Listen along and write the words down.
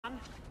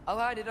I'll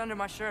hide it under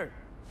my shirt.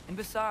 And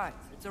besides,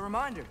 it's a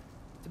reminder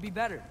to be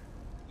better.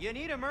 You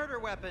need a murder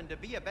weapon to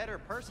be a better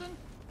person?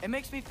 It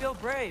makes me feel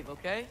brave,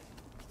 okay?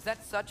 Is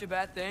that such a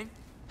bad thing?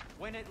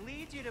 When it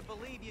leads you to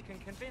believe you can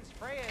convince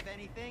Freya of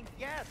anything,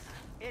 yes,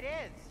 it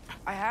is.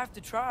 I have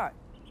to try.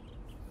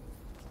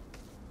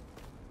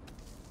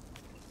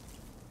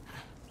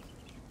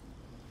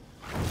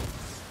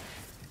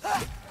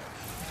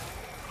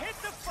 Hit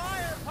the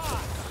fire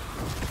pot!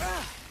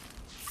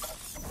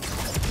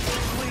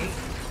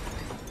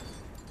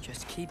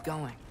 Just keep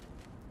going.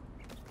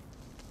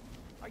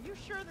 Are you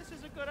sure this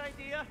is a good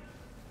idea?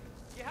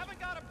 You haven't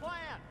got a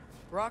plan.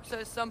 Rock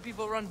says some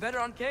people run better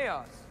on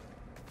chaos.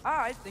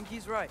 I think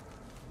he's right.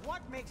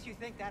 What makes you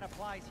think that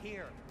applies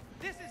here?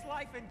 This is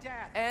life and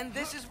death. And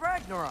this is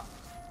Ragnorok.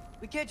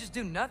 We can't just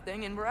do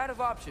nothing, and we're out of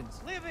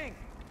options. Living!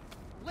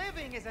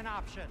 Living is an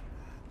option.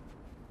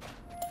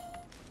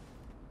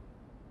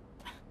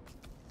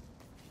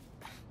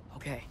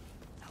 Okay,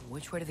 now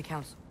which way to the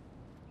council?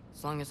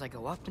 As long as I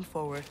go up and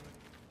forward,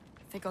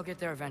 I think I'll get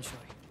there eventually.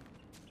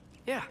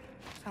 Yeah,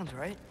 sounds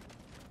right.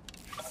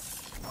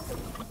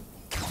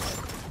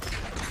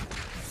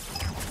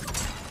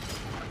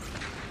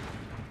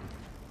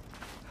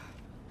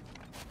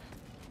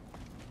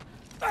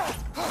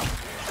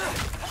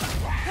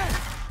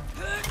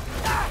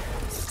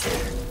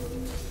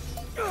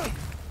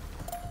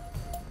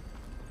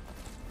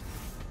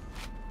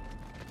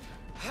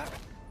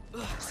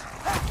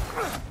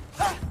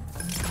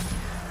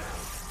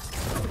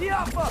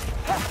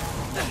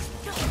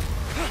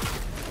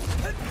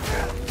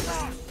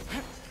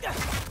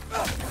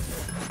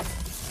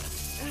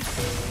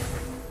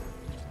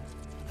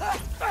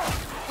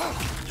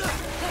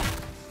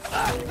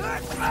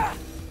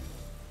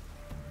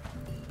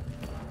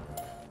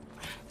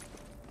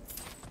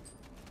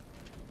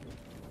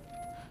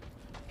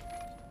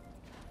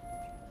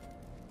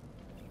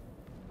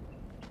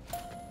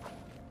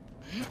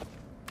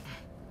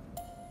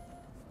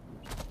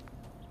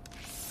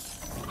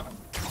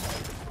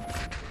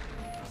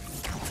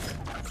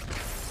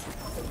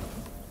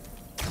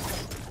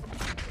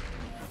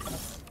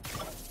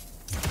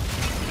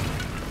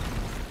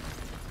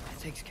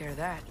 Takes care of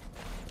that.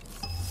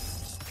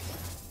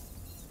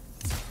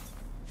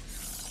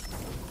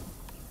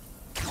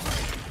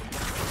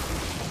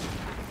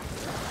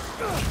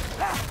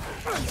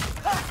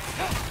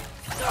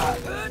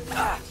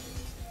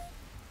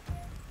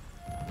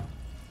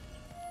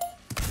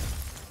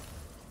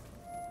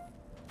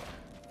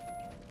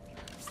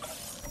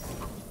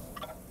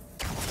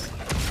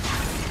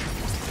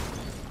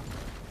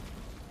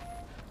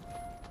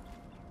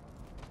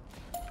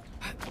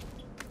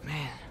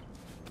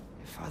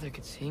 Father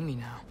could see me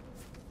now.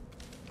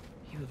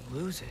 He would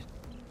lose it.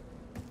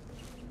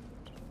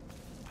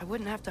 I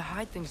wouldn't have to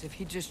hide things if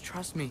he'd just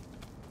trust me.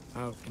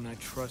 How can I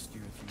trust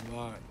you if you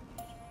lie?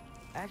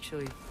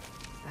 Actually,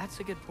 that's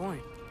a good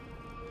point.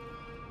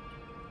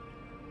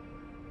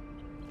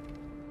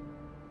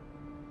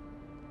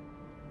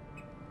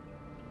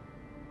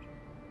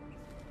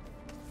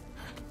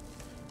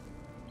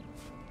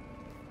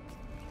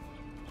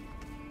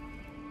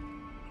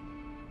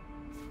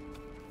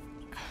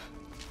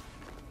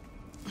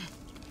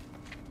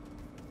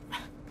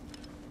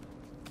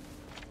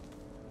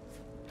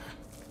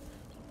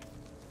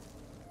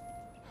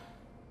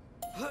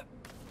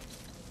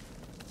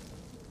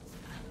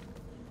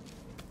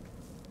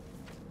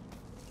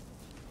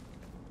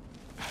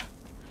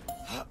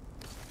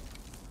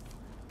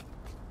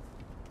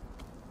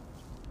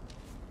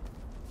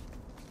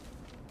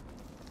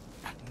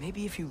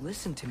 Maybe if you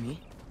listen to me.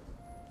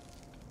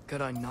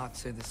 Could I not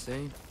say the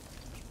same?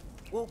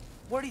 Well,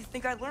 where do you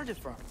think I learned it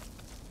from?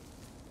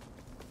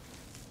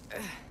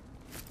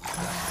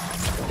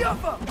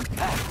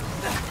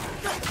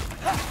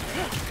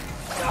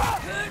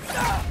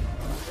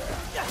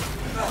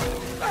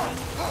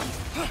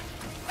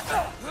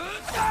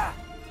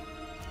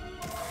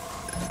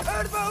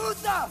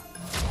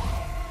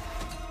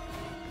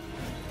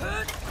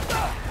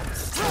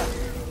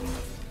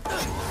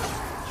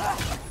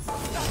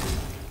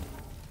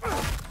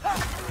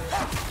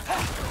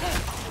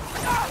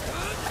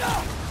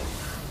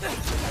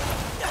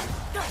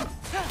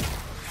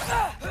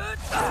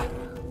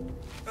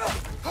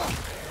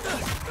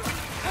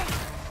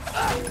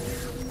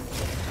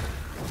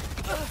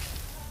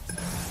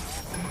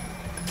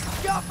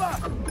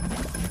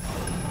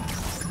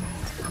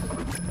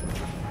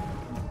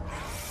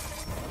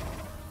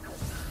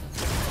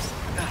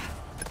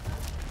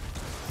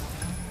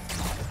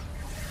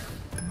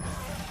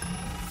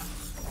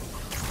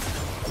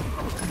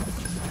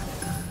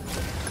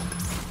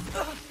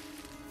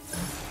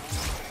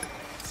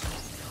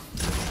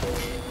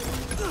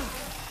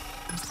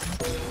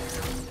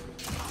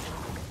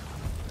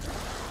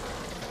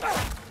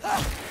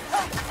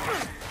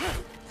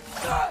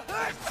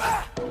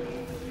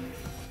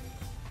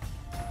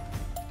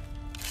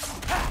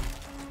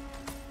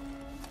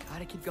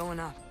 Gotta keep going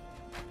up.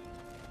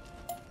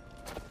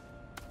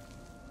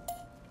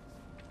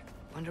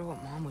 Wonder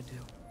what Mom would do.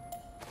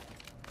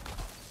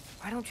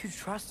 Why don't you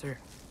trust her?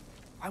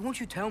 Why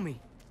won't you tell me?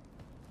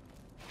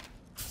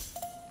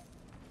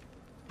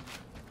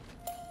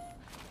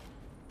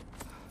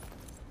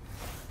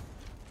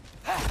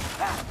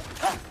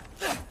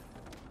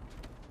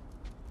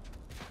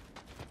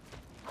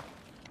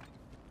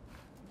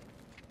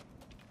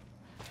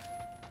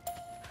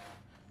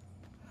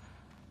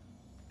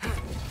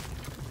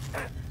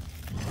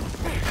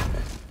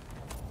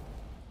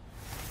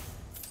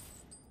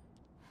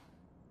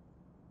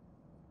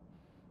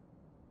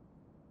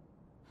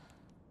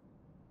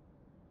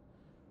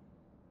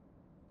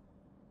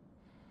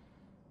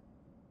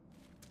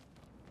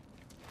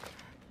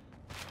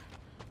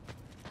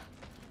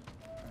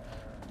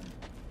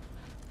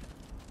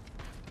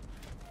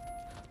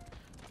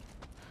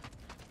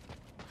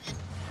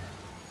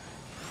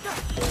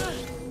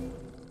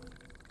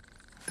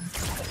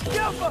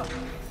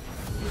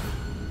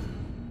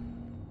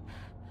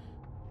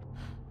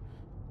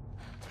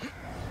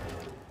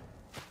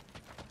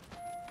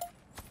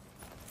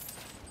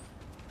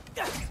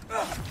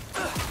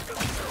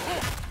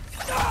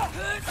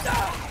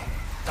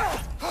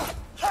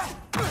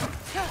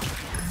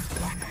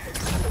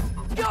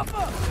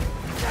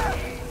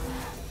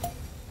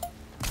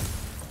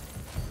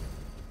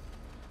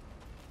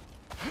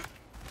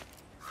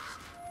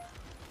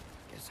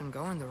 Guess I'm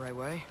going the right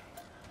way.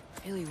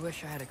 Really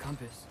wish I had a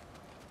compass.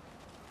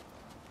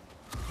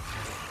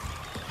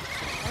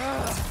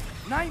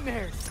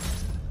 Nightmares!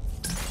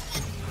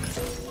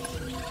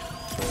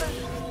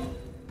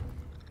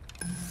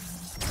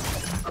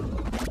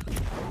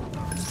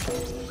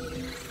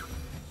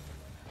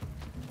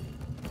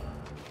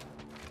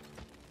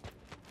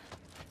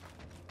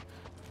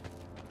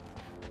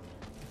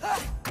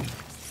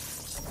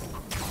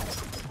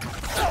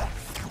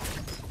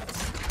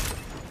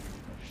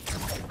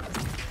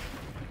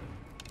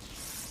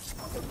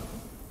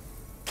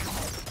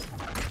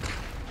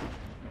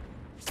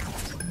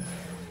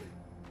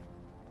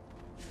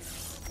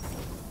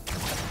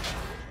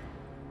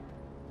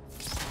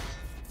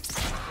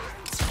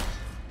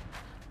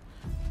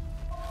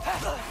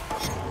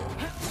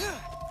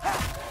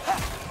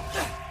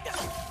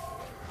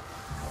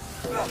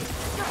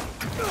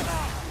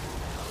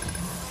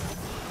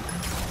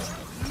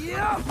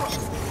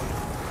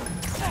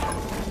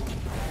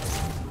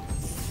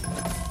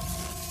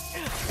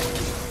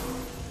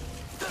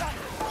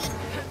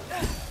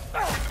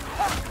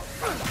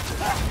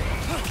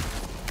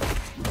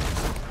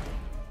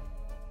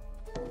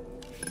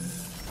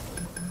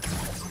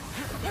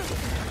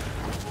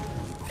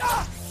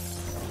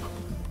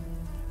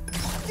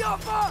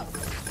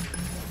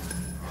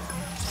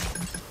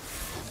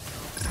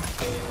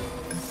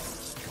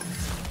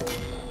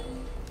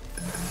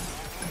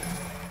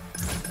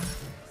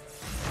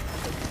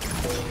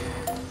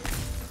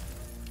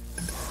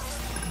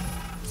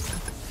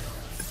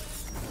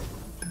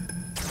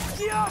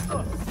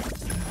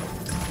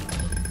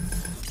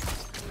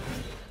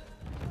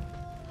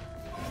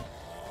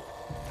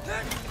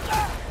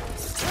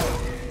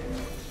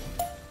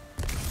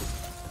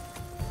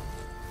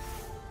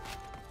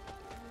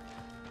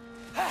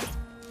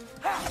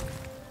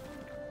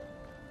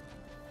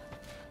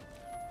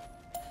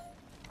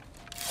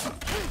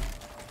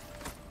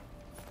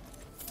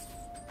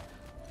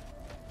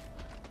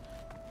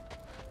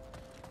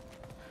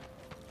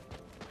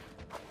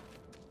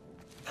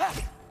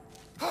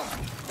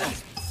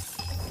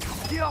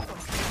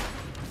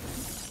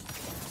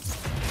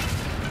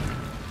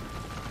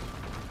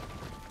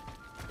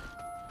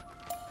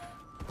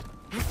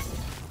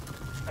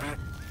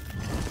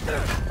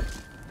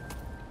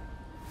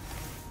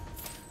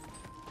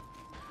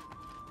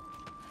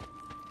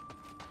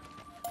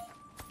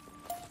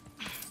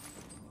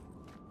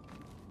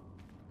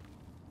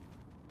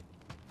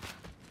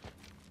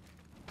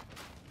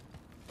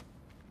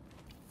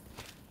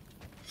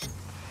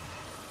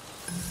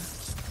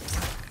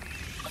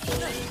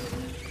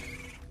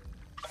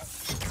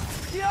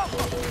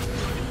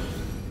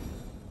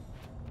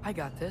 I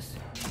got this,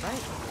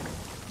 right?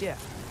 Yeah,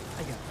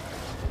 I got it.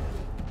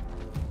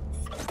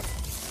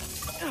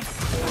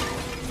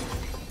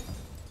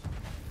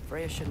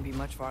 Freya shouldn't be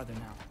much farther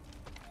now.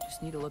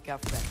 Just need to look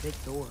out for that big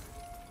door.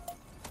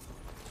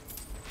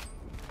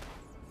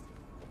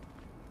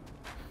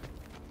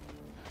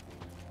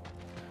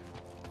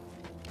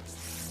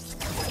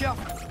 Go!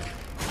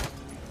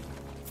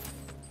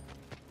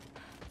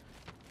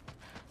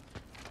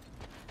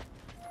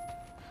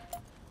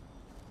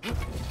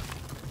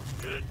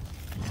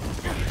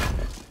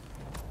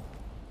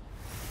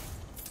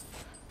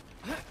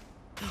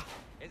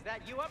 Is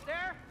that you up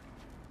there?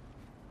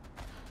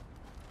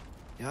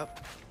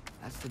 Yep,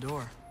 that's the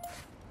door.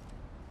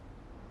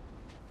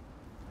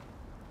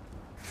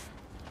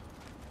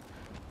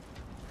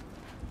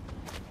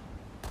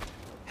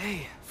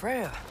 Hey,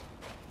 Freya.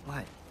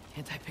 What,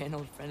 can't I pay an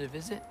old friend a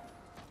visit?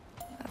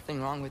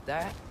 Nothing wrong with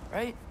that,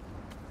 right?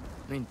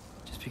 I mean,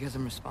 just because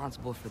I'm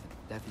responsible for the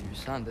death of your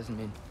son doesn't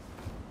mean...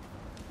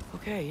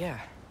 Okay, yeah.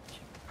 She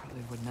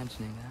probably would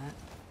mentioning that.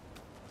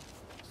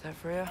 Is that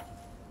Freya?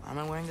 Am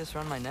I wearing this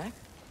around my neck?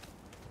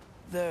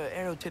 The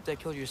arrow tip that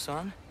killed your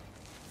son?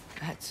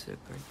 That's a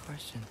great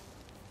question.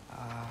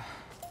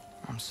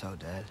 I'm so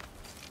dead.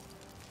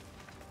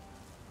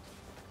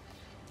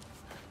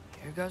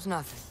 Here goes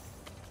nothing.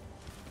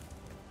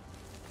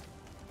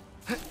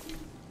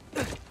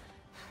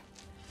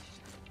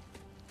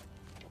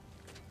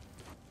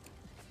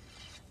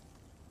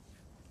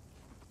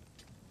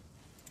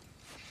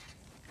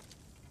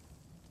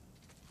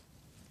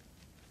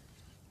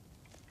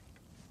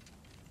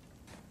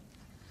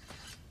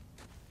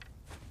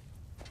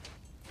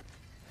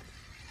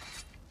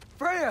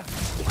 Freya!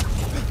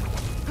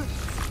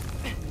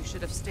 You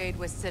should have stayed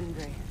with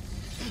Sindri.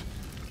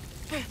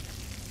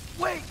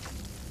 Wait!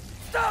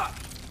 Stop!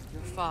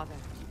 Your father.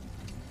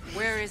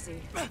 Where is he?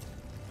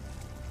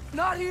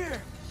 Not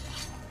here!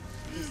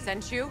 He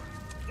sent you?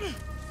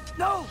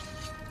 No!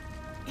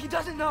 He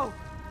doesn't know!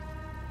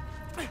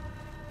 You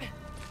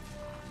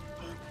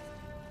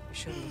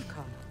shouldn't have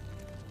come.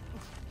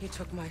 He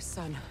took my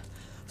son.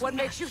 What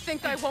makes you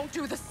think I won't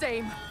do the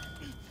same?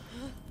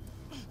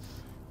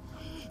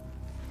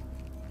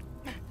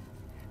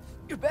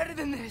 You're better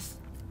than this!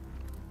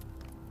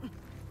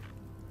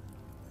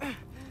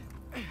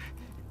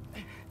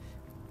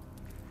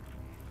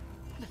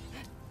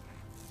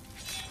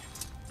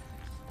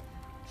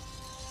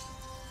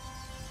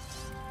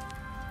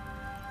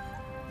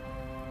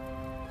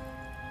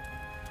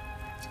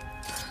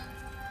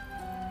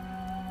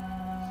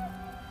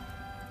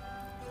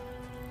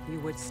 You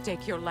would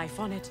stake your life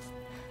on it?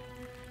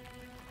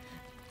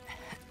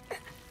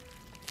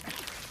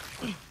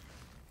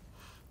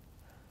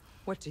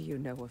 What do you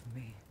know of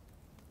me?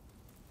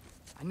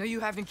 I know you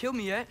haven't killed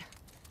me yet.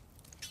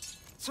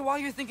 So while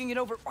you're thinking it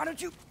over, why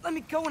don't you let me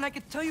go and I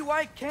can tell you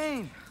why I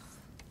came?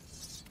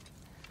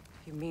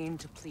 You mean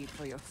to plead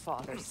for your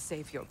father,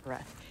 save your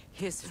breath.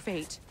 His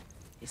fate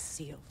is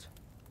sealed.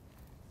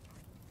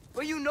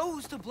 But you know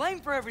who's to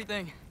blame for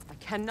everything. I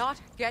cannot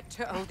get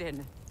to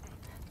Odin.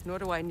 Nor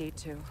do I need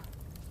to.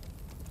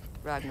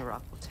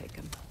 Ragnarok will take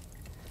him.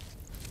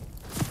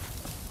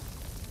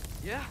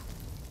 Yeah?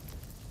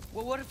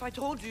 Well, what if I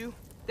told you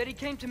that he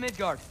came to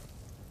Midgard?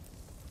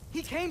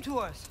 He came to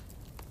us.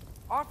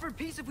 Offered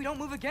peace if we don't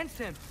move against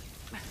him.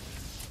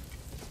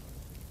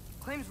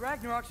 Claims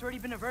Ragnarok's already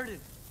been averted.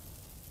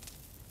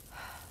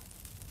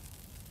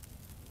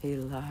 He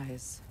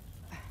lies.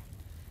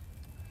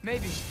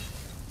 Maybe.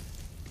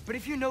 But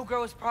if you know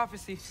Groa's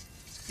prophecy,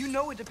 you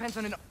know it depends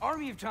on an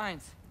army of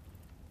giants.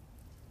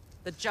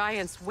 The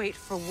giants wait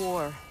for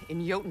war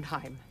in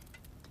Jotunheim.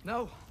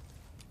 No.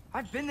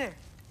 I've been there.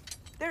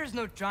 There is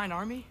no giant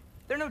army.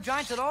 There are no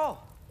giants at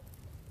all.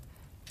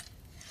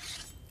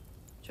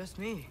 Just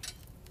me.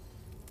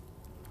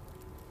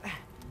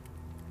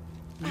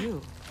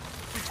 You?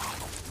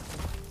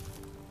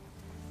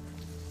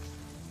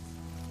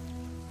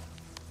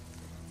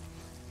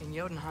 In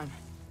Jotunheim,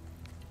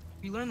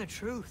 we learn the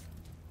truth.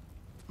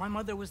 My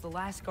mother was the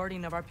last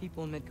guardian of our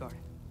people in Midgard.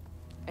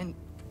 And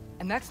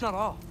that's not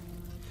all.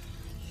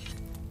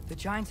 The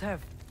giants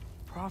have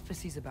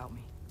prophecies about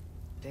me.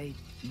 They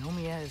know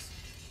me as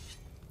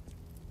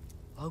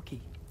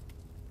Loki.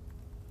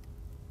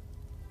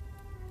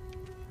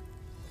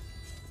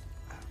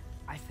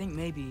 I think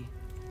maybe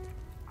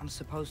I'm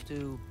supposed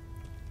to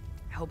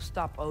help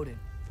stop Odin,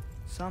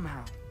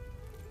 somehow.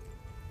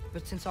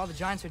 But since all the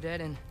giants are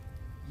dead and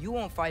you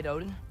won't fight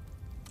Odin,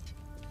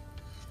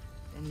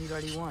 then he's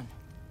already won.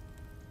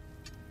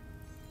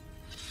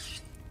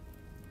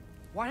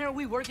 Why aren't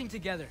we working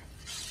together?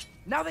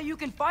 Now that you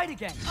can fight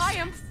again! I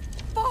am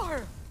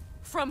far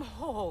from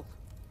whole.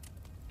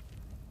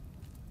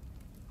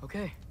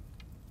 Okay.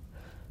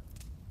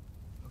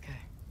 Okay.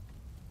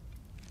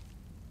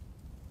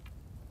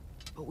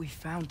 But we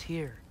found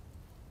Tyr.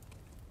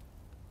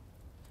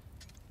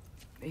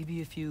 Maybe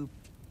if you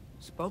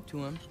spoke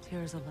to him...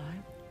 Tyr's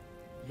alive?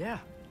 Yeah.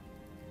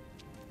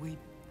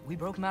 We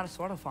broke him out of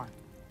Svartalfheim.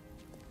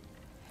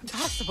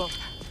 Impossible.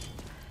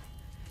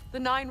 The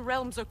 9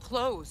 realms are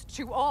closed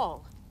to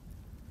all.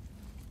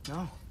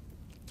 No.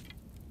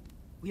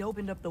 We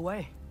opened up the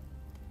way.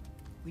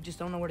 We just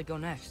don't know where to go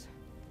next.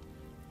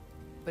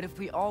 But if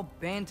we all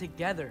band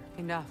together...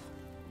 Enough.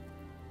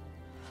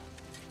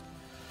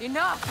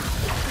 Enough!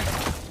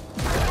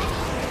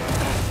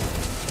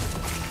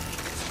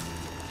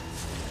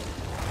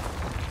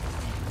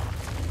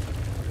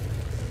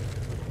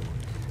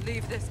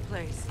 Leave this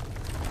place.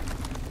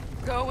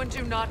 Go and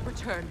do not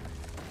return.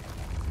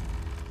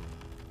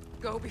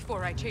 Go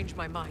before I change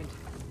my mind.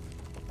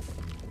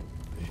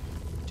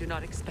 Do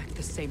not expect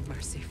the same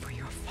mercy for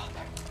your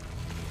father.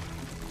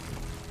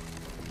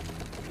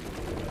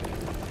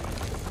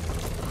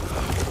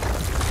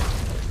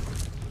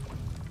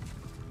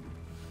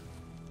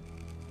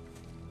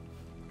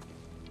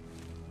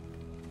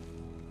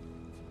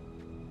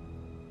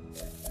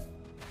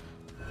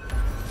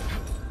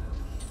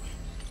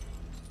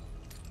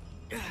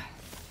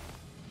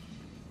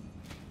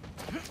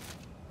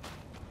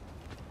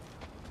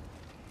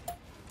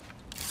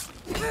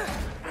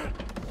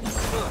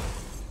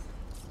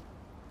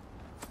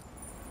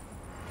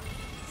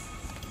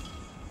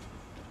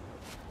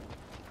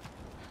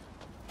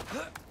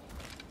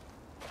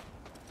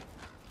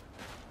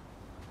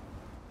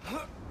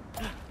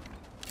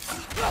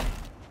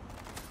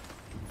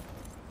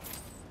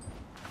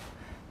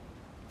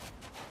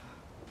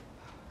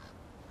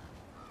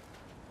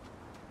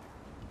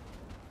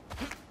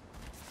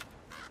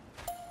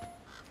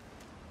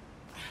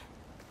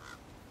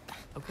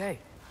 Okay,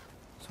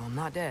 so I'm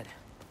not dead.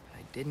 But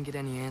I didn't get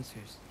any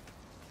answers.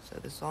 So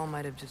this all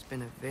might have just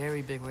been a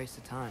very big waste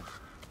of time.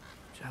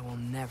 Which I will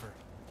never,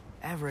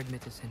 ever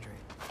admit to Sindri.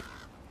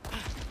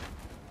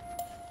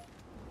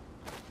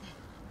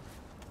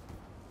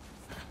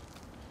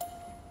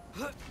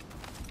 It's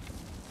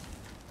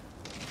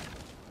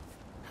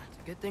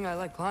a good thing I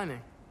like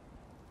climbing.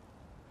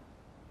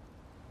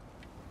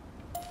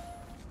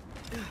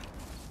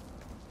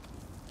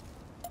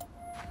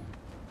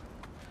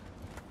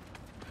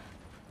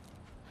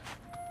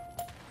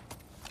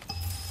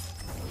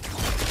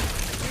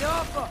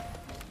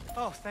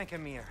 Oh, thank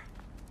Amir.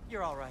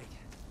 You're all right.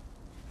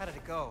 How did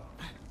it go?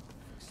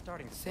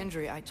 Starting to...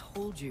 Sindri, I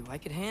told you I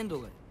could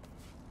handle it.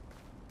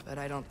 But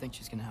I don't think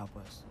she's gonna help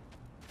us.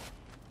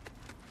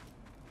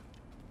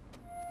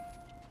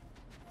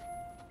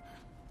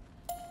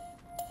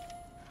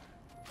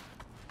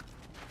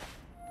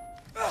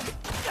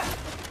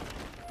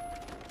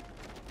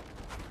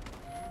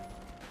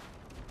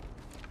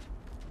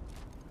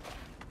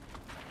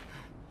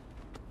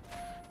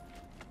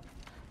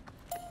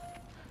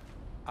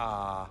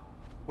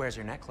 Where's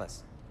your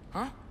necklace?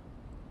 Huh?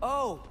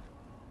 Oh!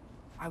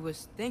 I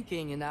was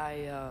thinking and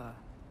I,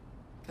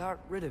 got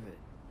rid of it.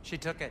 She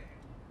took it,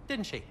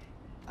 didn't she?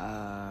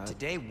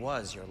 Today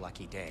was your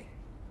lucky day.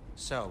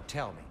 So,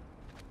 tell me,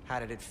 how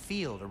did it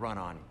feel to run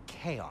on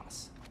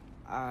chaos?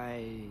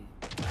 I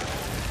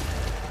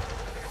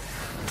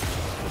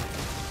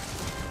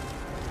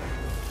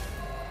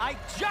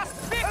just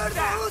fixed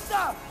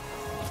that!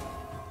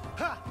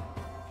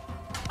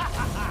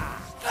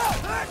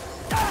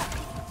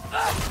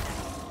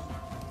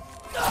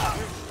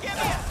 Give me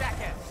a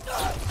second!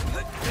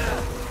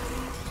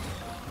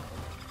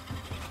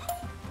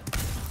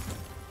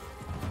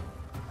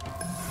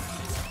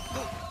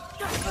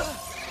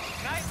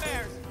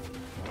 Nightmares!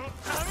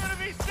 I'm gonna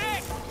be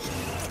sick!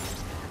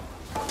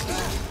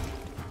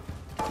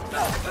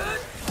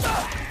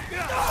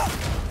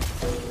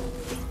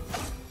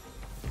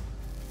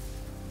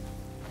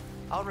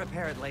 I'll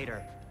repair it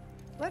later.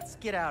 Let's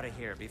get out of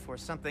here before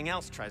something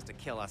else tries to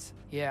kill us.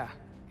 yeah,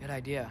 good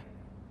idea.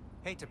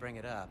 Hate to bring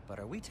it up, but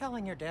are we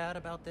telling your dad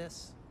about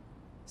this?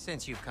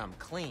 Since you've come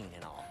clean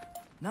and all.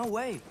 No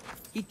way!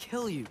 He'd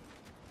kill you.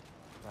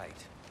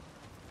 Right.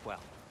 Well,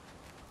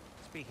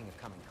 speaking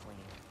of coming clean,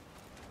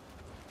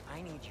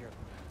 I need your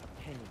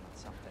opinion on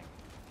something.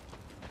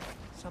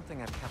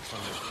 Something I've kept from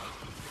you.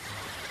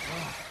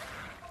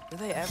 Do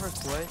they ever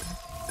quit?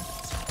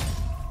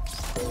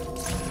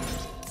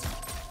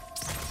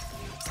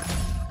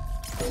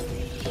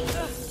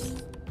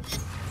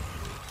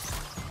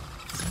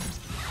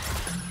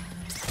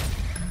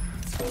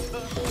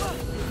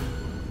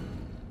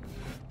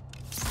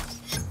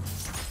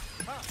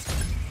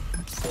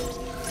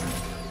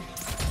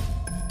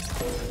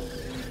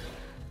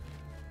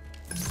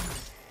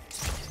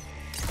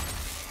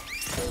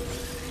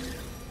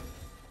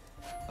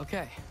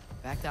 Okay,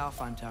 back to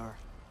Alfheim Tower.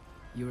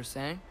 You were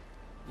saying?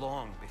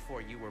 Long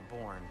before you were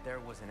born,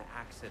 there was an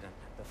accident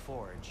at the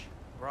forge.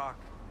 Brock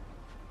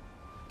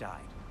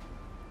died.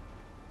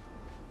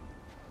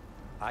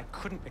 I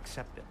couldn't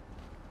accept it.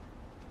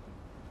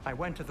 I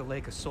went to the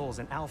Lake of Souls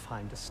in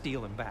Alfheim to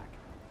steal him back.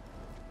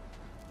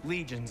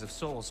 Legions of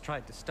souls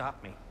tried to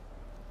stop me.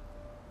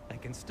 I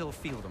can still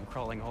feel them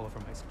crawling all over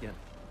my skin.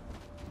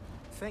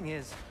 Thing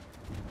is,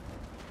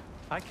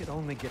 I could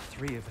only get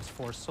 3 of his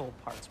 4 soul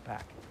parts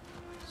back.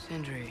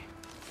 Sindri.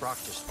 Brock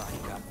just thought he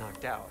got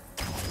knocked out.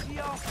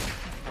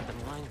 I've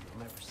been lying to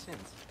him ever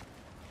since.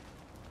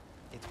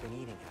 It's been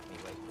eating at me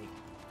lately.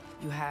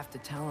 You have to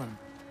tell him.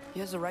 He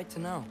has a right to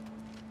know.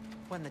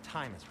 When the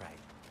time is right.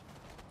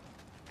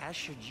 As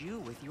should you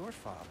with your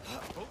father.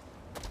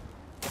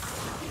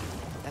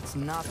 That's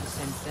not the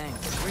same thing.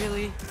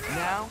 Really?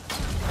 Now?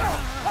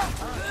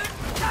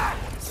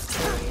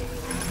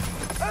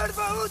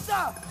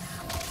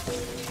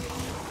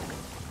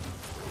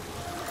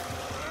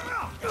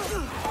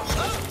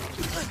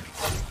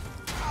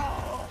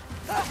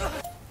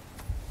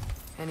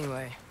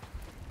 Anyway,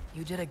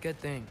 you did a good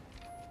thing.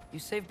 You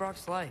saved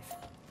Brock's life.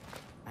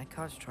 I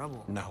caused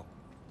trouble. No.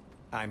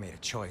 I made a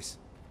choice.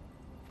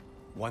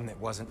 One that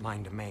wasn't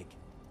mine to make.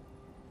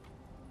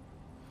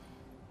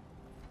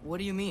 What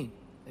do you mean?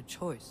 A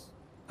choice?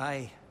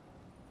 I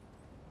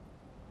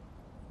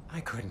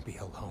couldn't be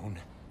alone.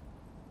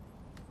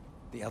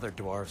 The other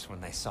dwarves,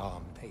 when they saw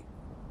him, they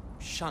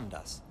shunned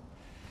us.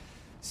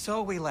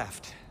 So we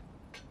left.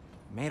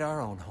 Made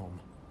our own home.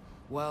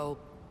 Well,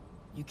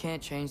 you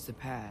can't change the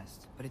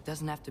past, but it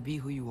doesn't have to be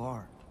who you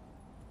are.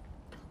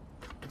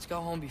 Let's go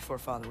home before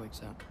Father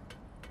wakes up.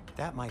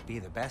 That might be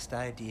the best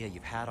idea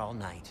you've had all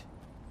night.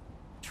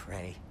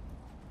 Trey.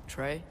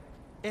 Trey?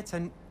 It's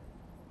an...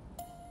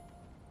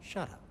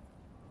 Shut up.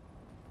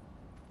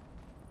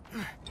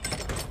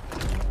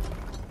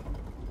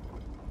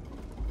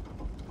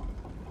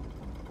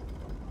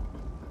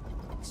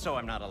 So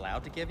I'm not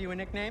allowed to give you a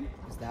nickname?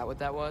 Is that what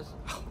that was?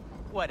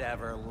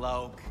 Whatever,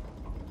 Loke.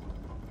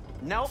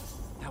 Nope,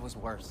 that was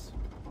worse.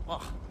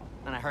 Ugh,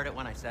 and I heard it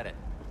when I said it.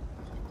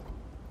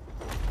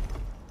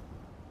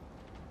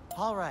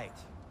 All right.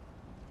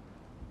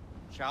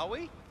 Shall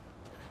we?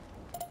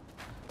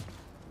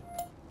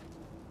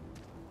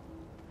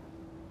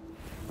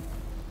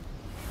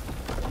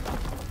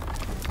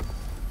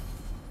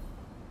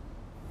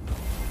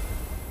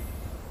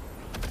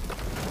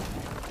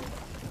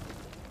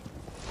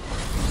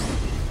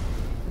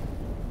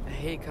 I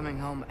hate coming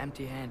home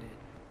empty-handed.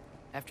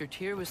 After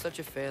Tyr was such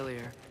a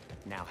failure,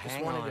 Now Just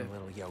hang wanted on, to-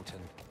 little Jotun.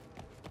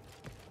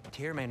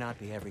 Tyr may not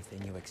be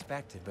everything you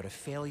expected, but a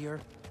failure?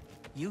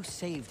 You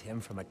saved him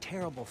from a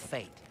terrible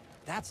fate.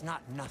 That's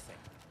not nothing.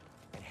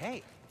 And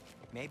hey,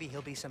 maybe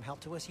he'll be some help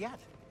to us yet.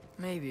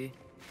 maybe.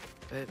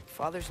 But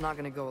Father's not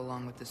gonna go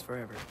along with this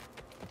forever.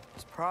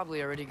 He's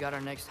probably already got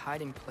our next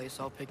hiding place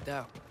all picked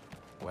out.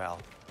 Well,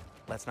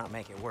 let's not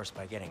make it worse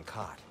by getting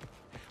caught.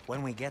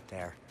 When we get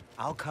there,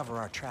 I'll cover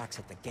our tracks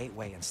at the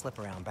gateway and slip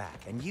around back.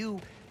 And you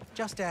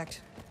just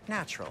act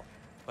natural,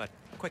 but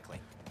quickly.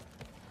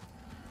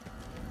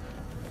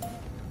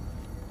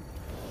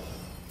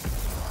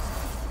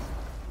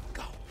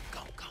 Go,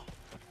 go, go.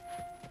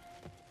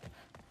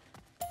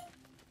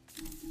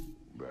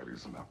 That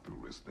is not the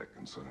risk that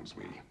concerns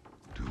me.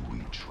 Do we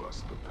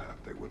trust the path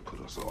they would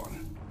put us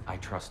on? I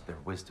trust their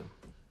wisdom,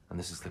 and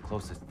this is the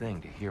closest thing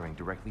to hearing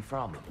directly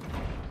from them.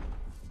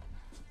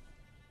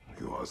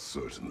 You are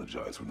certain the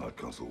Giants would not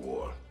counsel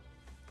war?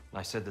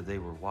 I said that they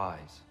were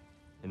wise.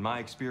 In my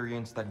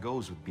experience, that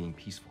goes with being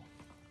peaceful.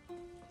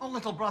 Oh,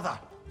 little brother.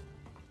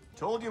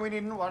 Told you we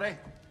needn't worry.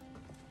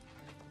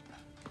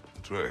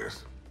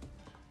 Atreus,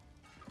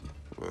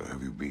 where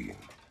have you been?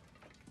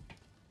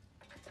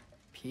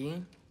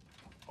 Peeing?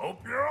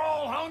 Hope you're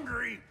all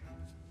hungry.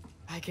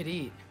 I could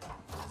eat.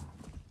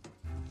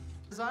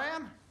 As I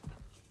am.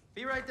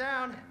 Be right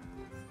down.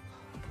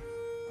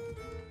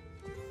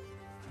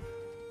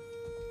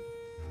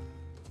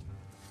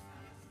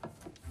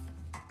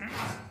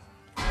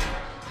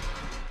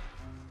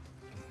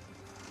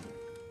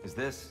 Is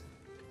this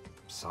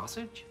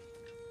sausage?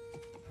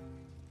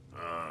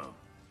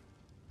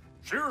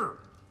 Sure.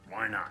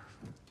 Why not?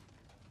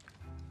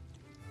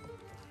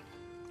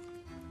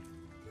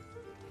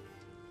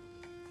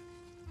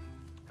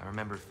 I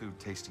remember food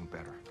tasting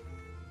better.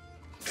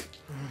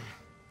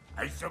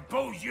 I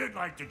suppose you'd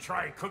like to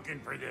try cooking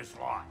for this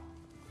lot.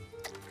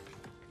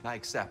 I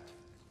accept.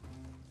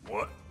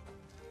 What?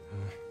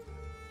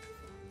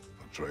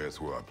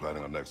 Atreus, we are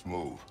planning our next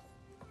move.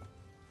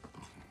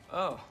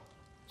 Oh,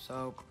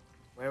 so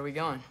where are we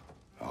going?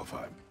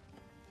 Alfheim,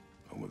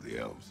 home of the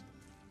elves.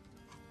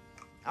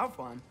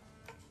 Alfheim?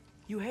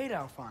 You hate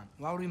Alfheim.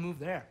 Why would we move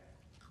there?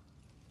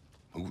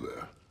 Move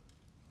there.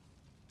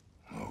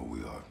 Oh, we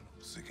are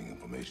seeking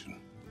information.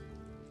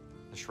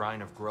 The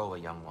Shrine of Groa,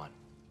 young one.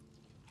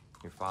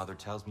 Your father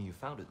tells me you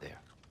found it there.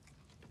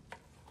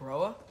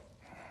 Groa?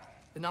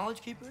 The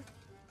Knowledge Keeper?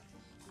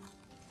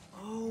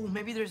 Oh,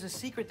 maybe there's a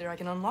secret there I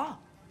can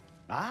unlock.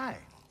 Aye.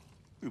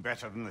 Who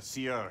better than the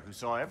seer who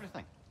saw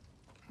everything?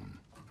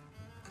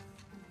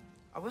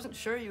 I wasn't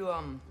sure you,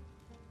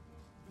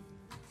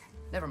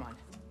 Never mind.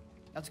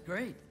 That's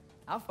great.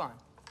 Alfheim.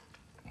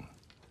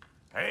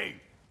 Hey,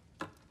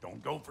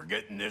 don't go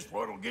forgetting this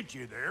what'll get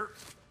you there.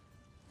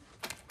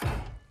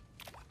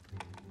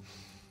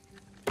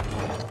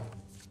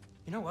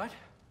 You know what?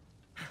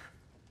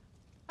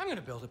 I'm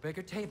gonna build a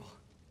bigger table.